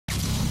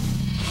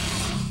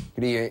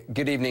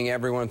Good evening,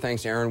 everyone.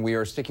 Thanks, Aaron. We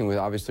are sticking with,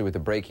 obviously, with the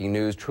breaking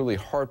news, truly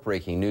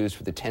heartbreaking news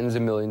for the tens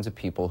of millions of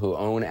people who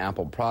own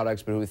Apple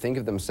products, but who think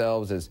of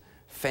themselves as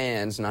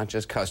fans, not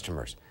just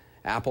customers.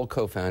 Apple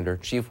co-founder,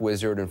 chief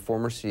wizard, and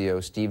former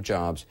CEO Steve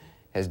Jobs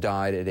has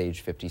died at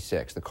age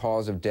 56. The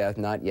cause of death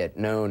not yet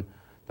known,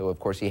 though, of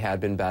course, he had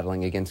been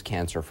battling against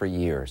cancer for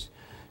years.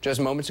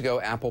 Just moments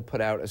ago, Apple put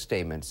out a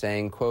statement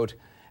saying, quote,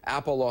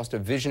 "Apple lost a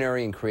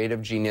visionary and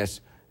creative genius,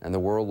 and the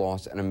world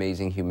lost an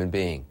amazing human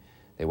being."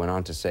 They went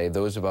on to say,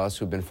 those of us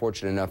who've been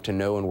fortunate enough to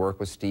know and work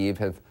with Steve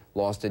have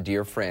lost a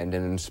dear friend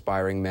and an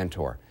inspiring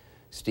mentor.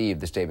 Steve,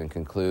 the statement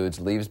concludes,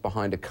 leaves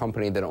behind a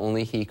company that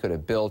only he could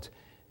have built,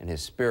 and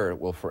his spirit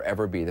will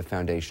forever be the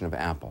foundation of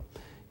Apple.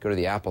 Go to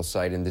the Apple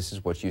site, and this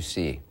is what you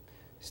see.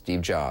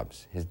 Steve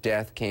Jobs. His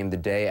death came the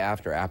day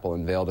after Apple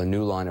unveiled a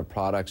new line of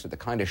products at the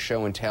kind of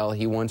show and tell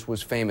he once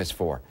was famous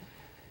for.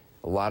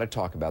 A lot of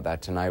talk about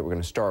that tonight. We're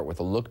going to start with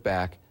a look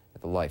back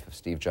at the life of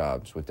Steve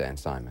Jobs with Dan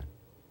Simon.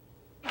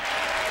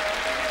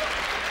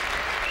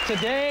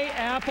 Today,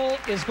 Apple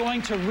is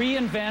going to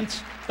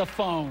reinvent the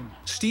phone.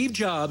 Steve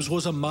Jobs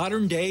was a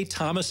modern-day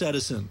Thomas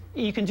Edison.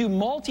 You can do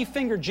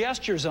multi-finger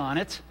gestures on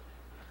it,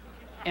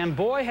 and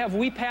boy, have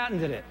we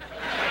patented it.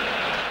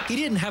 He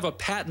didn't have a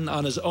patent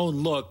on his own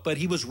look, but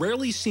he was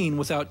rarely seen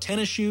without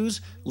tennis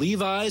shoes,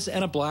 Levi's,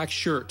 and a black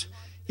shirt.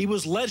 He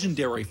was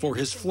legendary for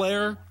his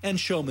flair and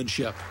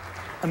showmanship.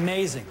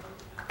 Amazing.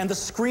 And the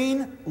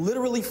screen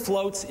literally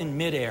floats in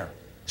midair.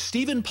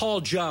 Stephen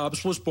Paul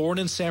Jobs was born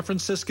in San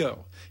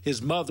Francisco.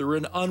 His mother,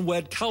 an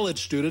unwed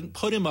college student,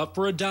 put him up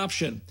for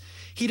adoption.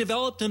 He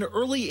developed an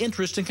early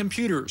interest in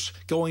computers,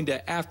 going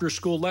to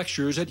after-school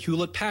lectures at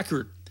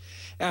Hewlett-Packard.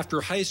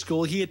 After high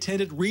school, he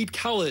attended Reed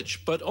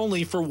College, but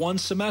only for one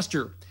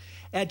semester.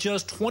 At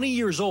just 20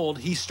 years old,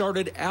 he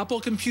started Apple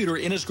Computer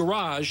in his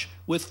garage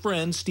with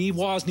friend Steve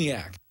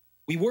Wozniak.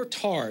 We worked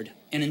hard,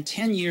 and in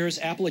 10 years,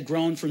 Apple had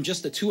grown from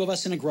just the two of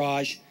us in a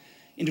garage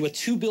into a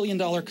 $2 billion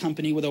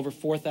company with over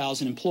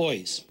 4,000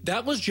 employees.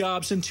 That was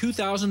Jobs in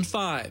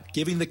 2005,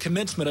 giving the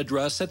commencement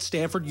address at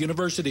Stanford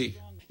University.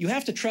 You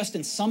have to trust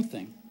in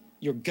something,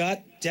 your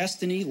gut,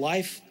 destiny,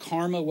 life,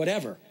 karma,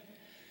 whatever,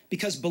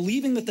 because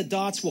believing that the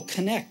dots will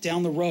connect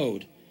down the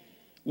road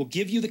will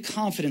give you the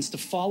confidence to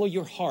follow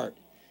your heart,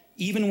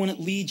 even when it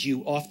leads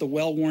you off the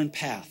well-worn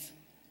path,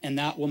 and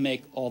that will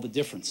make all the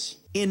difference.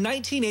 In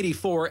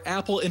 1984,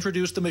 Apple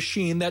introduced the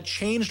machine that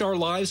changed our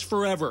lives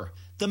forever,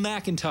 the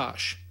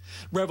Macintosh.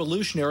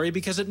 Revolutionary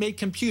because it made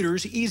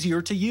computers easier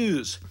to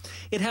use.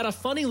 It had a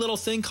funny little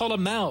thing called a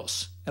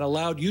mouse and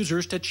allowed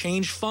users to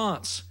change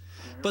fonts.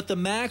 But the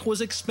Mac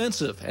was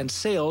expensive and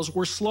sales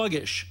were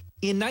sluggish.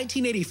 In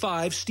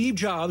 1985, Steve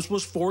Jobs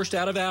was forced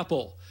out of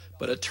Apple,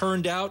 but it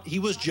turned out he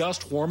was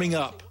just warming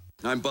up.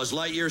 I'm Buzz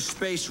Lightyear,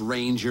 Space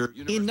Ranger.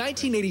 In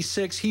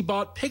 1986, he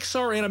bought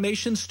Pixar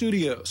Animation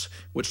Studios,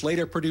 which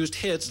later produced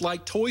hits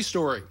like Toy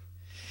Story.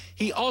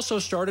 He also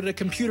started a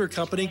computer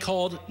company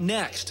called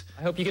Next.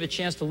 I hope you get a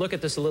chance to look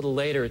at this a little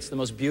later. It's the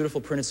most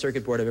beautiful printed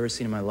circuit board I've ever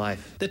seen in my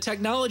life. The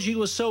technology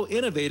was so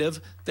innovative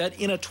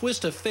that in a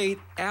twist of fate,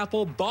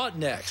 Apple bought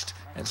Next,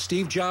 and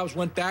Steve Jobs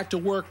went back to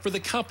work for the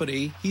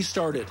company he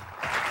started.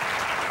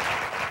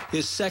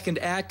 His second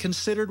act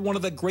considered one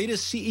of the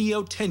greatest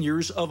CEO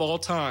tenures of all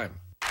time.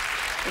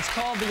 It's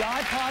called the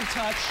iPod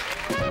Touch.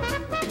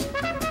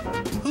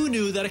 Who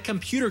knew that a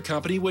computer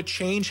company would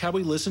change how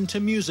we listen to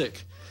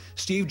music?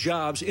 Steve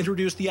Jobs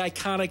introduced the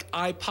iconic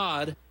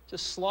iPod,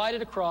 Just slide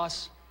it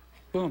across,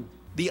 boom.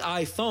 the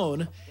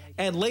iPhone,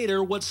 and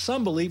later what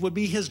some believe would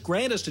be his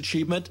grandest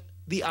achievement,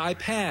 the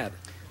iPad.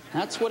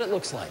 That's what it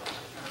looks like.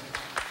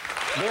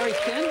 Very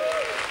thin.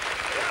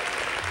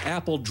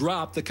 Apple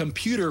dropped the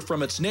computer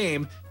from its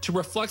name to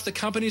reflect the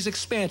company's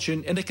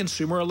expansion into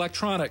consumer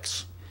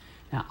electronics.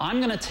 Now, I'm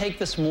going to take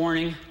this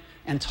morning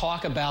and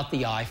talk about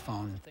the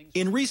iPhone.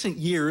 In recent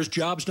years,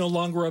 Jobs no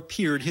longer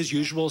appeared his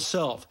usual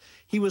self.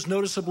 He was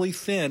noticeably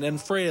thin and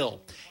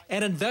frail,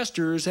 and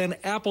investors and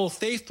Apple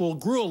faithful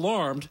grew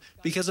alarmed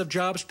because of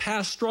Jobs'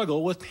 past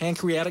struggle with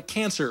pancreatic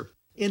cancer.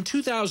 In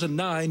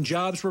 2009,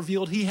 Jobs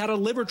revealed he had a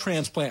liver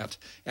transplant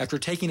after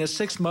taking a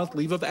 6-month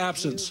leave of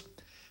absence.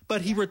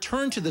 But he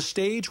returned to the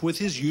stage with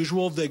his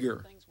usual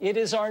vigor. It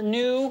is our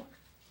new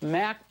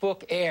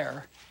MacBook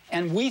Air,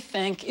 and we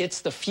think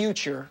it's the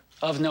future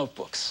of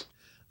notebooks.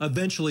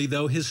 Eventually,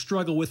 though, his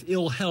struggle with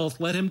ill health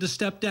led him to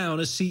step down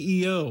as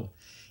CEO.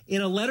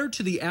 In a letter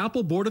to the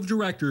Apple Board of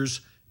Directors,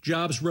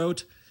 Jobs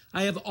wrote,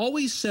 "I have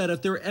always said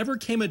if there ever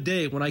came a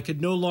day when I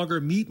could no longer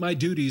meet my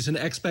duties and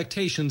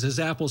expectations as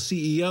Apple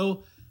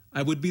CEO,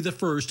 I would be the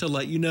first to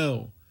let you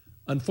know.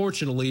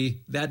 Unfortunately,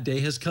 that day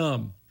has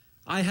come.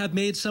 I have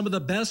made some of the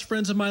best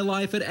friends of my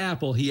life at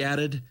Apple," he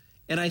added,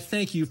 "and I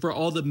thank you for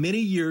all the many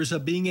years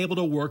of being able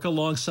to work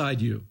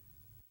alongside you."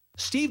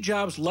 Steve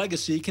Jobs'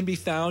 legacy can be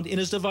found in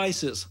his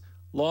devices,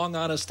 long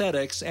on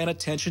aesthetics and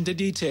attention to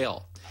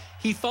detail.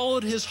 He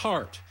followed his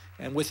heart,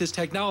 and with his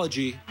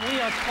technology, We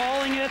are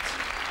calling it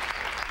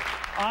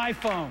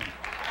iPhone.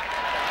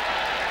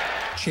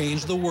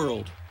 changed the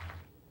world.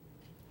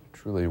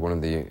 Truly one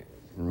of the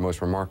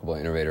most remarkable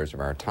innovators of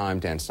our time.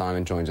 Dan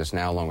Simon joins us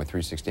now, along with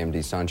 360 MD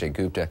Sanjay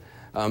Gupta.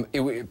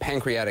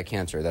 Pancreatic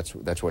cancer,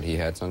 that's what he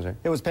had, Sanjay?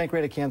 It was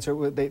pancreatic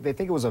cancer. They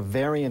think it was a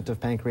variant of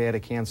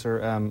pancreatic cancer.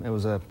 It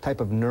was a type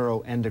of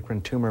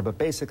neuroendocrine tumor, but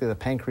basically the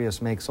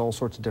pancreas makes all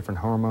sorts of different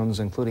hormones,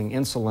 including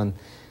insulin.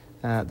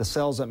 The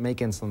cells that make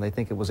insulin, they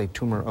think it was a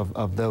tumor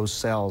of those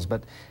cells.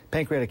 But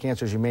pancreatic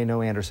cancer, as you may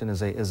know, Anderson,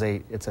 it's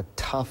a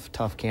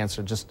tough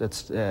cancer.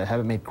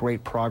 Haven't made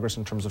great progress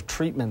in terms of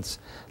treatments,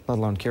 let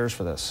alone cures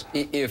for this.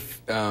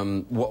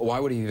 Why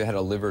would he have had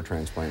a liver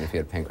transplant if he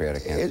had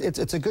pancreatic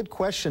cancer? It's a good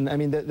question. I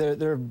mean,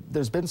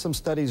 there's been some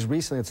studies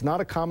recently. It's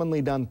not a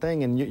commonly done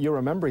thing, and you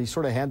remember he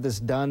sort of had this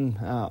done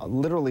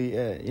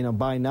literally,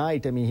 by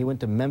night. I mean, he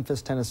went to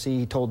Memphis, Tennessee.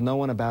 He told no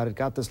one about it.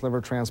 Got this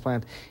liver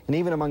transplant, and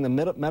even among the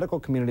medical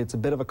community, it's a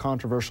bit of a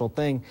controversial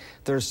thing.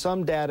 There's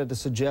some data to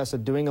suggest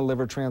that doing a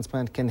liver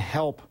transplant can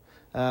help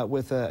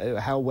with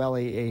how well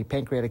a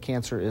pancreatic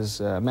cancer is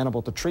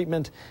amenable to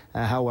treatment,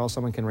 how well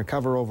someone can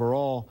recover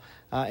overall.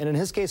 And in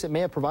his case, it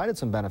may have provided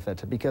some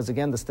benefit because,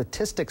 again, the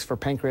statistics for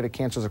pancreatic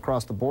cancers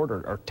across the board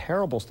are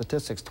terrible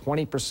statistics,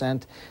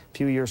 20%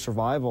 few-year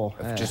survival.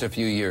 Just a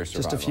few years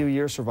survival. Just a few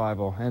years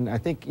survival. And I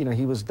think,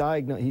 he was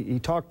diagnosed, he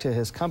talked to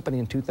his company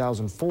in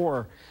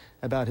 2004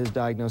 about his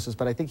diagnosis,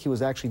 but I think he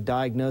was actually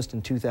diagnosed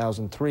in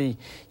 2003.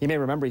 You may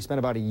remember he spent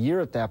about a year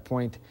at that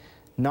point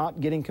not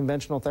getting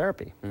conventional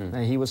therapy.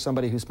 He was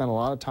somebody who spent a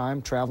lot of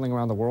time traveling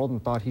around the world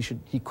and thought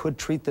he could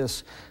treat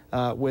this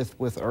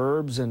with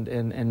herbs and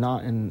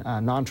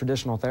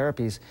non-traditional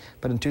therapies.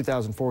 But in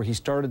 2004, he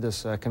started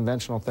this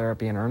conventional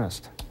therapy in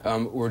earnest.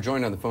 We're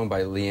joined on the phone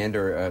by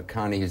Leander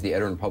Connie. He's the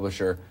editor and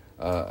publisher,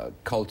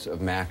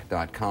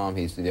 cultofmac.com.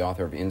 He's the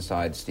author of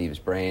Inside Steve's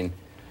Brain.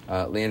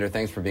 Leander,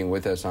 thanks for being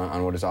with us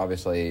on what is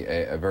obviously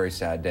a very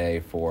sad day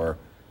for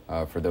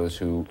those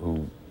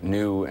who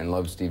knew and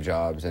loved Steve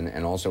Jobs,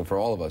 and also for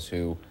all of us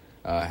who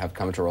have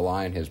come to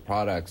rely on his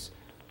products.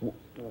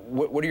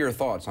 What are your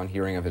thoughts on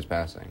hearing of his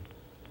passing?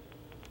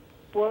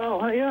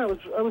 Well, yeah,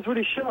 I was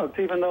really shocked,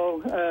 even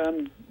though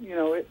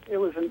it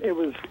was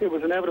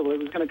inevitable. It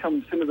was going to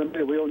come sooner than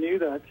later. We all knew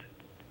that,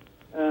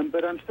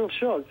 but I'm still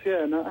shocked,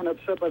 yeah, and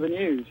upset by the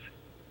news.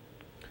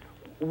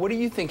 What do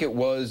you think it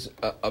was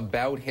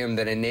about him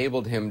that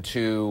enabled him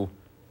to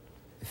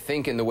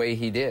think in the way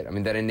he did? I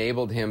mean, that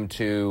enabled him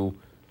to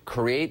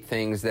create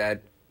things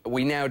that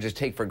we now just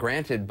take for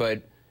granted,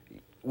 but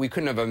we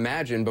couldn't have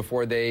imagined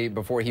before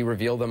he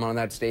revealed them on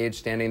that stage,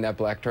 standing in that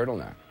black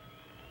turtleneck.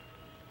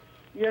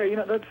 Yeah,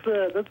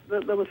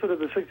 that was sort of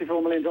the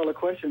 $64 million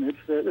question.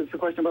 It's the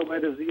question about where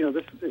does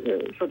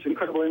such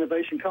incredible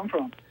innovation come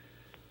from?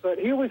 But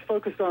he always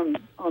focused on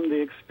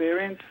the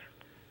experience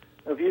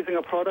of using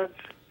a product,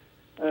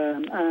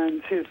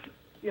 and his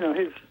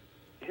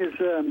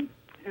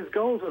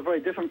goals were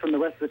very different from the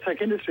rest of the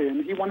tech industry,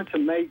 and he wanted to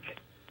make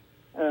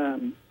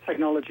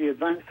technology,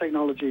 advanced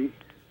technology,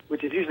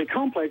 which is usually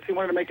complex. He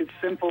wanted to make it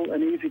simple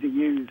and easy to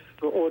use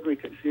for ordinary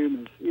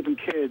consumers, even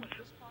kids.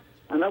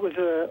 And that was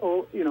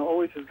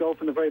always his goal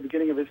from the very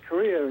beginning of his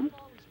career.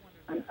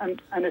 And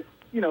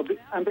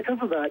because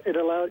of that, it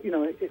allowed,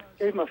 it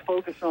gave him a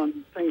focus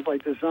on things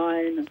like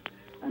design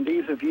and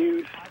ease of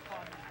use.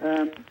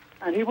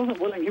 And he wasn't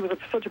willing. He was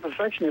such a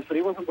perfectionist that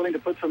he wasn't willing to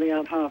put something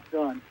out half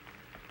done.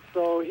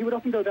 So he would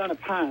often go down a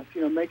path,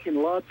 making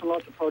lots and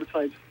lots of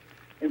prototypes,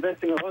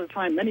 investing a lot of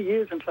time, many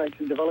years, in fact,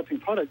 in developing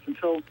products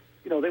until,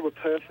 they were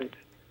perfect.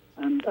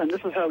 And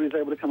this is how he was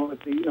able to come up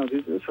with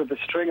the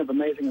string of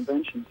amazing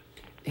inventions.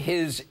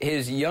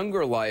 His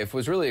younger life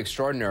was really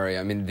extraordinary.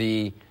 I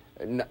mean,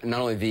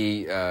 not only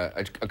the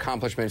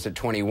accomplishments at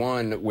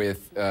 21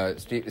 with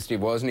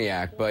Steve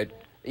Wozniak, but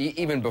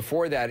even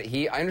before that,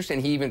 I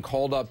understand he even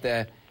called up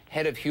the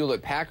head of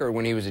Hewlett-Packard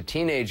when he was a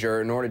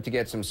teenager in order to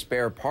get some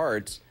spare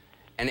parts,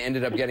 and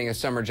ended up getting a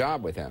summer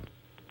job with him.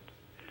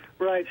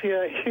 Right.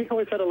 Yeah, he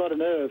always had a lot of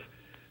nerve.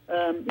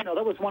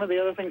 That was one of the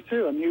other things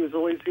too. I mean,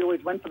 he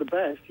always went for the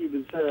best. He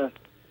was a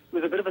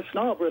bit of a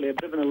snob, really, a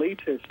bit of an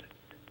elitist,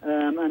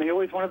 and he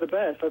always wanted the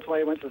best. That's why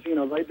he went to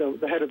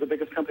the head of the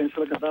biggest company in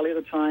Silicon Valley at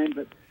the time.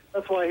 But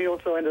that's why he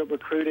also ended up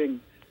recruiting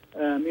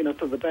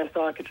sort of the best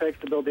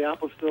architects to build the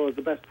Apple stores,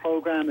 the best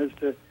programmers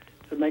to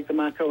make the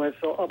Mac OS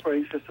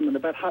operating system, and the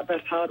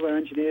best hardware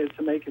engineers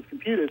to make his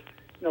computers.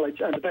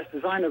 The best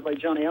designers like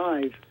Johnny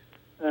Ive.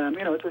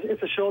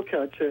 It's a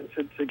shortcut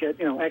to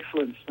get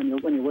excellence when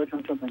you're working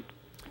on something.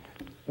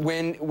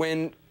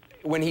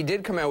 When he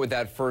did come out with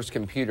that first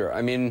computer,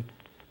 I mean,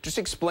 just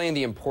explain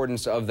the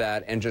importance of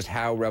that and just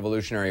how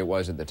revolutionary it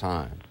was at the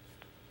time.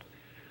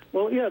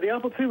 Well, yeah, the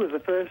Apple II was the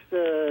first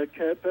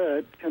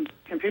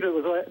computer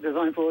that was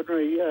designed for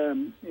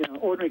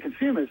ordinary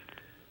consumers,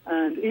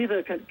 and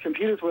either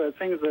computers were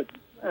things that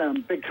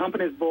big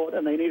companies bought,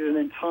 and they needed an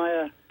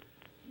entire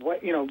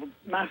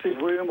massive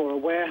room or a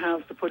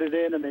warehouse to put it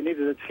in, and they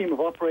needed a team of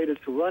operators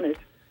to run it,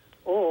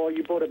 or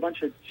you bought a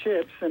bunch of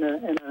chips in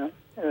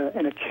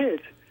a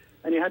kit,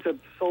 and you had to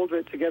solder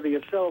it together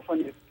yourself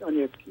on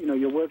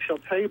your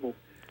workshop table.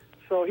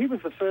 So he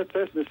was the first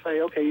person to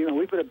say, okay,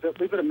 we've got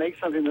to make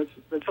something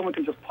that someone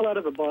can just pull out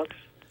of the box,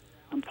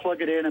 and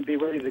plug it in and be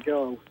ready to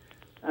go.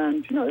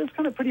 And, you know, it was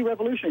kind of pretty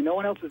revolutionary. No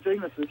one else was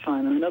doing this at the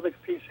time. I mean, other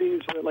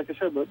PCs, like I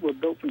said, were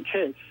built from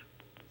kits.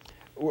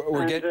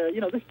 You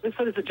know, this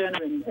sort of a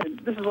genuine, and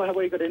this is why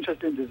you got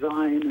interested in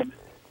design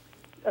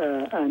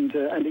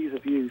and ease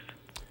of use.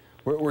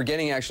 We're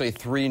getting actually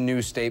 3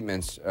 new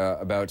statements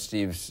about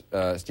Steve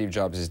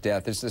Jobs'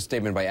 death. This is a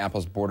statement by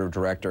Apple's board of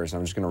directors, and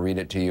I'm just going to read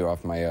it to you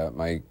off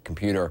my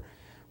computer.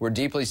 We're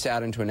deeply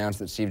saddened to announce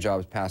that Steve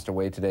Jobs passed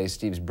away today.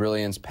 Steve's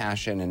brilliance,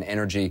 passion, and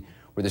energy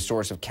were the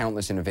source of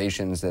countless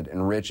innovations that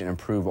enrich and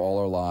improve all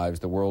our lives.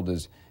 The world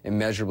is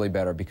immeasurably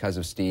better because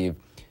of Steve.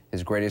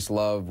 His greatest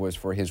love was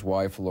for his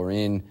wife,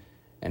 Laureen,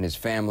 and his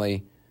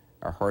family.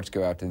 Our hearts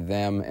go out to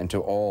them and to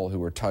all who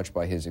were touched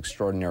by his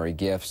extraordinary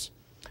gifts.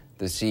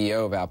 The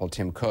CEO of Apple,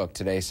 Tim Cook,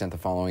 today sent the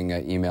following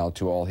email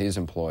to all his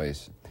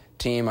employees.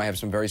 Team, I have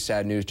some very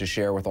sad news to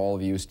share with all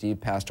of you.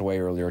 Steve passed away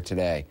earlier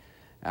today.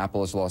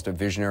 Apple has lost a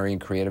visionary and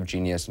creative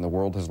genius, and the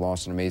world has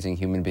lost an amazing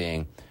human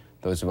being.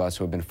 Those of us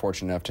who have been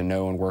fortunate enough to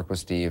know and work with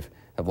Steve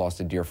have lost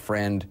a dear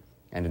friend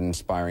and an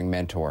inspiring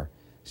mentor.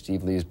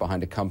 Steve leaves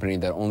behind a company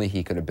that only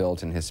he could have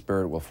built, and his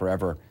spirit will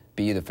forever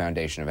be the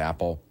foundation of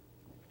Apple.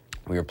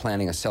 We are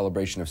planning a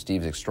celebration of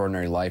Steve's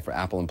extraordinary life for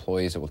Apple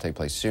employees that will take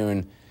place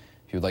soon.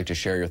 If you would like to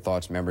share your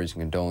thoughts, memories,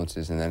 and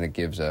condolences, and then it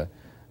gives an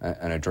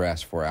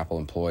address for Apple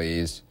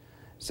employees.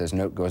 It says,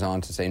 goes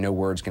on to say, no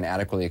words can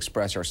adequately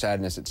express our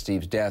sadness at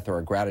Steve's death or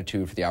our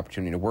gratitude for the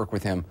opportunity to work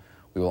with him.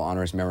 We will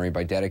honor his memory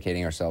by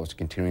dedicating ourselves to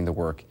continuing the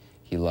work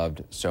he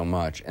loved so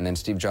much. And then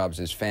Steve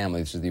Jobs'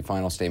 family, this is the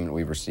final statement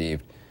we've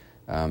received,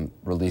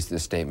 released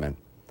this statement.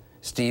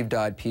 Steve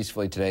died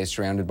peacefully today,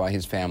 surrounded by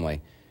his family.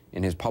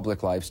 In his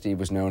public life, Steve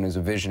was known as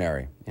a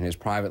visionary. In his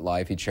private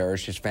life, he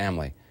cherished his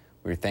family.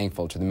 We are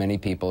thankful to the many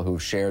people who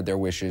shared their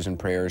wishes and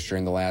prayers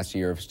during the last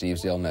year of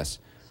Steve's illness.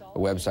 A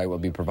website will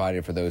be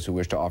provided for those who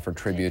wish to offer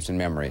tributes and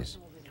memories.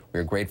 We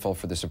are grateful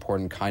for the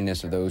support and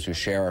kindness of those who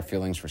share our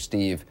feelings for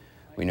Steve.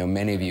 We know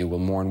many of you will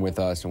mourn with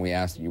us, and we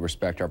ask that you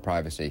respect our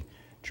privacy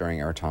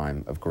during our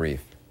time of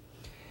grief.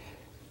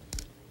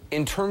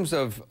 In terms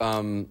of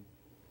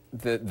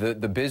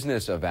the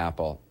business of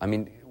Apple, I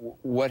mean,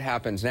 what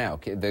happens now?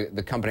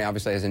 The company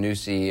obviously has a new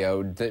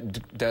CEO.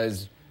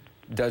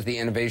 Does the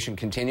innovation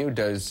continue?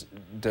 Does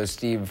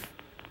Steve,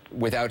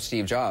 without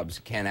Steve Jobs,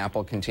 can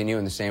Apple continue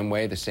in the same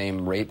way, the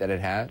same rate that it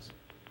has?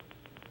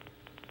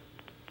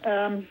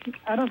 I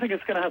don't think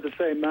it's going to have the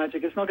same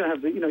magic. It's not going to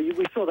have the,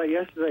 we saw that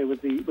yesterday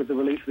with the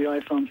release of the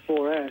iPhone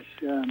 4S.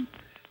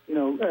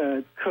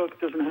 Cook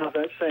doesn't have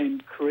that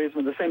same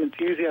charisma, the same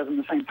enthusiasm,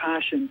 the same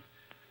passion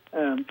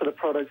for the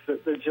products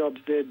that Jobs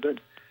did. But,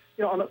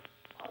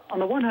 on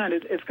the one hand,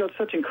 it's got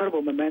such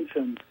incredible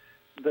momentum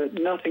that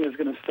nothing is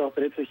going to stop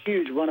it. It's a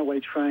huge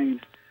runaway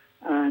train.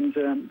 And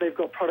they've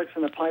got products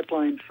in the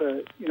pipeline for,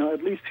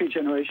 at least 2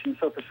 generations,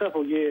 so for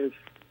several years.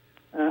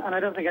 And I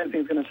don't think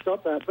anything's going to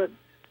stop that. But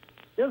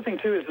the other thing,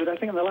 too, is that I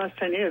think in the last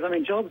 10 years, I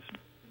mean, Jobs,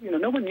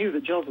 no one knew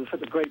that Jobs was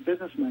such a great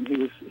businessman. He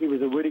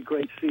was a really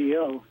great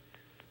CEO.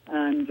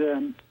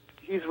 And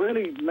he's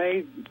really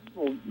made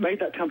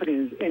that company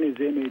in his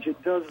image.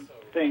 It does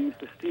things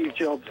the Steve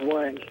Jobs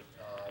way.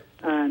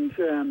 And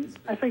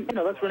I think,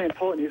 that's really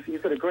important.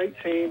 He's got a great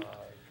team,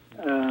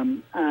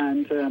 and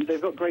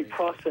they've got great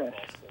process.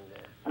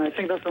 And I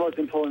think that's the most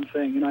important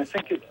thing. I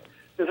think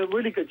there's a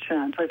really good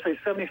chance, I'd say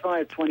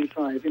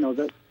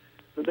 75-25,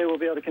 that they will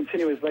be able to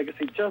continue his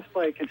legacy just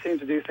by continuing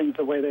to do things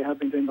the way they have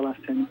been doing the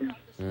last 10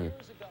 years.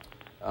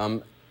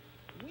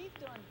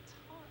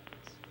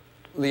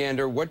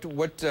 Leander,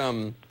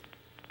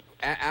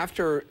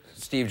 after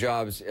Steve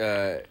Jobs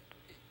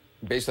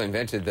basically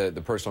invented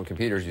the personal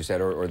computers, you said,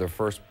 or the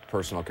first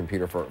personal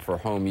computer for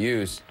home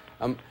use,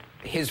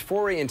 his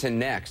foray into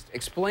Next,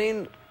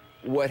 explain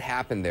what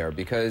happened there,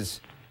 because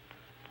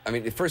I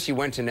mean, at first he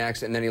went to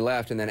Next, and then he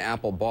left, and then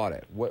Apple bought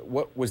it.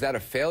 What was that a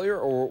failure,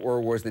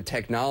 or was the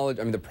technology?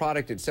 I mean, the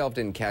product itself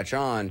didn't catch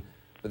on,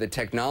 but the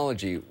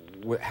technology,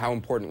 how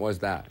important was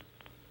that?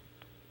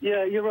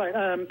 Yeah, you're right.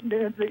 At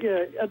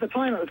the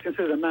time, it was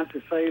considered a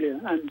massive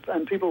failure,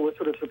 and people were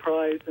sort of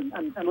surprised and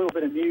a little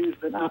bit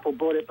amused that Apple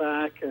bought it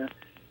back.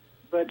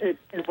 But it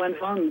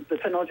went on. The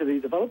technology that he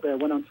developed there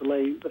went on to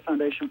lay the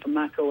foundation for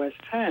Mac OS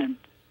X,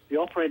 the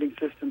operating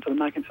system for the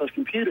Macintosh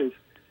computers,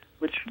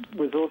 which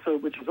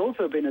has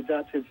also been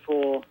adapted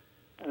for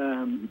the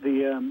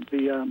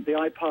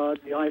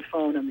iPod, the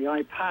iPhone, and the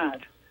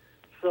iPad.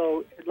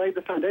 So it laid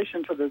the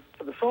foundation for the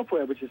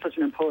software, which is such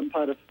an important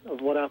part of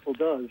what Apple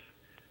does.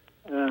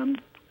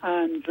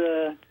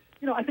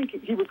 I think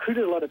he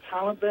recruited a lot of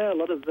talent there. A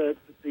lot of the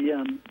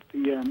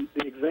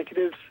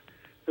executives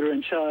that are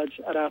in charge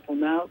at Apple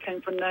now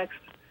came from Next,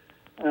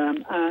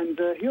 and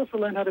he also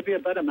learned how to be a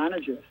better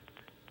manager.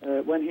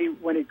 When he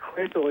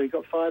quit or he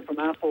got fired from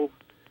Apple.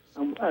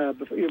 When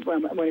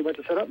he went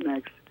to set up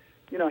Next,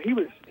 he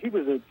was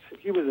a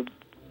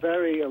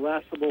very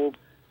irascible,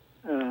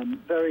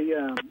 very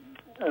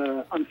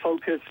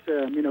unfocused.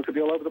 Could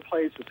be all over the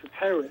place. Was a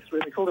terrorist.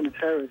 They called him a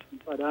terrorist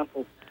inside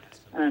Apple.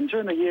 And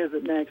during the years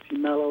at Next, he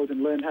mellowed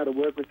and learned how to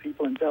work with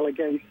people and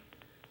delegate.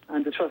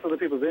 and to trust other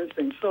people's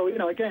instincts. So, you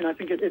know, again, I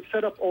think it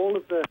set up all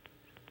of the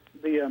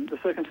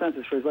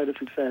circumstances for his later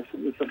success. It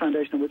was the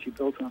foundation on which he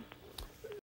built on.